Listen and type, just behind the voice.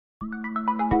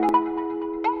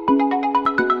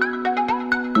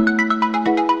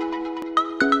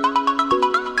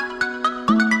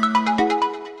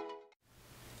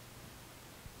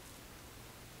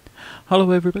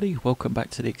Hello everybody, welcome back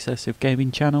to the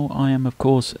XsivGaming channel. I am of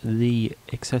course the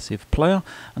XsivPlayer,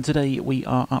 and today we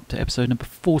are up to episode number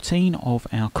 14 of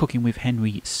our Cooking with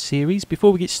Henry series.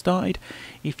 Before we get started,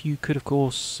 if you could of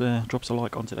course drop us a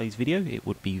like on today's video, it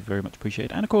would be very much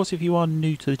appreciated. And of course if you are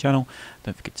new to the channel,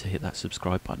 don't forget to hit that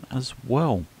subscribe button as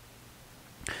well.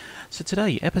 So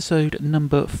today, episode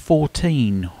number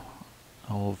 14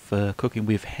 of Cooking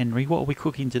with Henry. What are we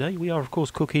cooking today? We are of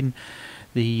course cooking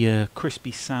the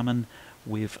crispy salmon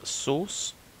with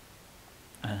sauce.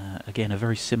 Again, a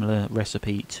very similar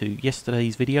recipe to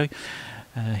yesterday's video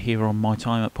here on my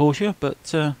time at Portia,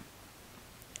 but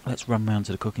let's run round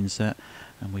to the cooking set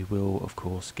and we will of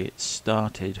course get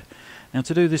started. Now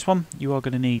to do this one you are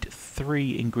going to need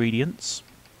 3 ingredients.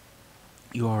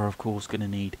 You are of course going to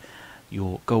need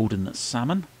your golden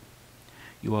salmon,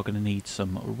 you are going to need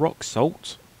some rock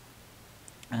salt,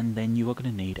 and then you are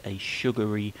going to need a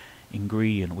sugary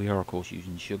ingredient. We are of course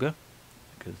using sugar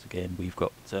because again we've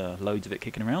got loads of it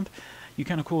kicking around. You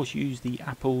can of course use the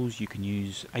apples, you can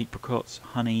use apricots,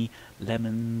 honey,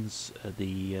 lemons,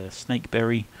 the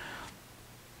snakeberry,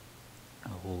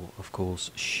 or of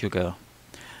course sugar.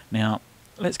 Now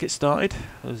let's get started.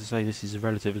 As I say, this is a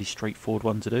relatively straightforward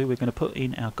one to do. We're going to put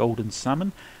in our golden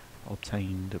salmon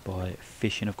obtained by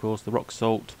fishing, of course. The rock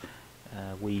salt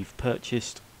we've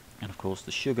purchased, and of course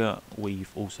the sugar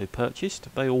we've also purchased.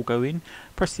 They all go in.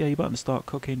 Press the A button to start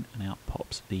cooking, and out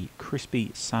pops the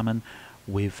crispy salmon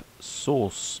with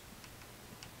sauce.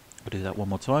 I'll do that one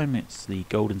more time. It's the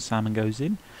golden salmon goes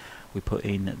in, we put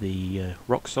in the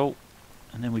rock salt,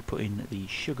 and then we put in the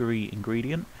sugary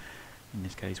ingredient. In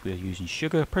this case we are using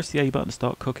sugar. Press the A button to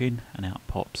start cooking, and out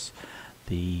pops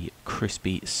the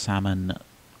crispy salmon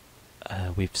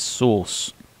with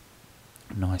sauce.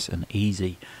 Nice and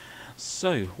easy.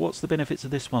 So, what's the benefits of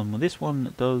this one? Well, this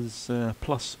one does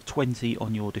plus 20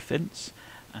 on your defense,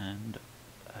 and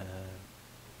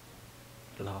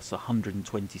lasts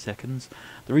 120 seconds.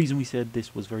 The reason we said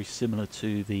this was very similar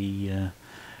to the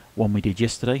one we did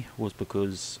yesterday was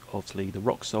because obviously the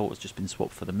rock salt has just been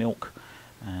swapped for the milk,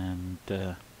 and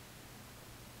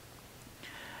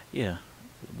yeah,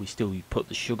 we still put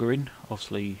the sugar in.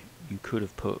 Obviously you could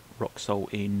have put rock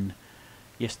salt in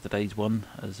yesterday's one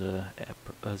as a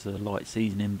light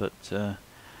seasoning, but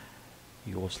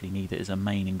you obviously need it as a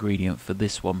main ingredient for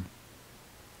this one.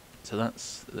 So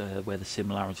that's where the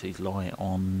similarities lie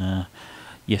on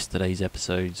yesterday's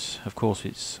episodes. Of course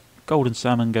it's golden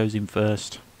salmon goes in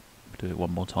first. Do it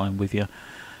one more time with you.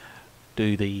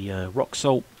 Do the rock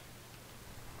salt,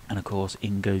 and of course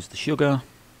in goes the sugar,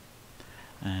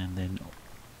 and then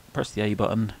press the A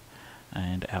button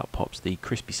and out pops the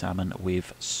crispy salmon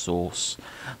with sauce.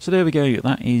 So there we go,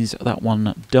 that is that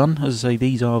one done. As I say,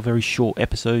 these are very short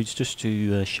episodes just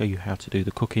to show you how to do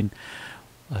the cooking,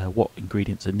 what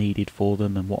ingredients are needed for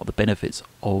them, and what the benefits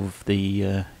of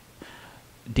the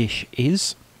dish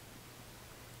is.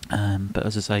 But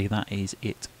as I say, that is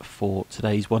it for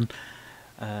today's one.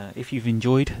 If you've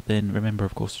enjoyed, then remember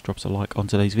of course to drop us a like on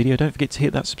today's video. Don't forget to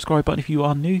hit that subscribe button if you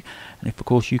are new, and if of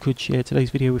course you could share today's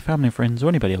video with family and friends or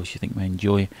anybody else you think may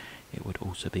enjoy, it would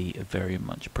also be very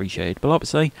much appreciated. But like I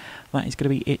say, that is going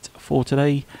to be it for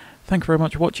today. Thank you very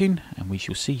much for watching, and we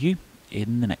shall see you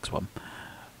in the next one.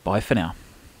 Bye for now.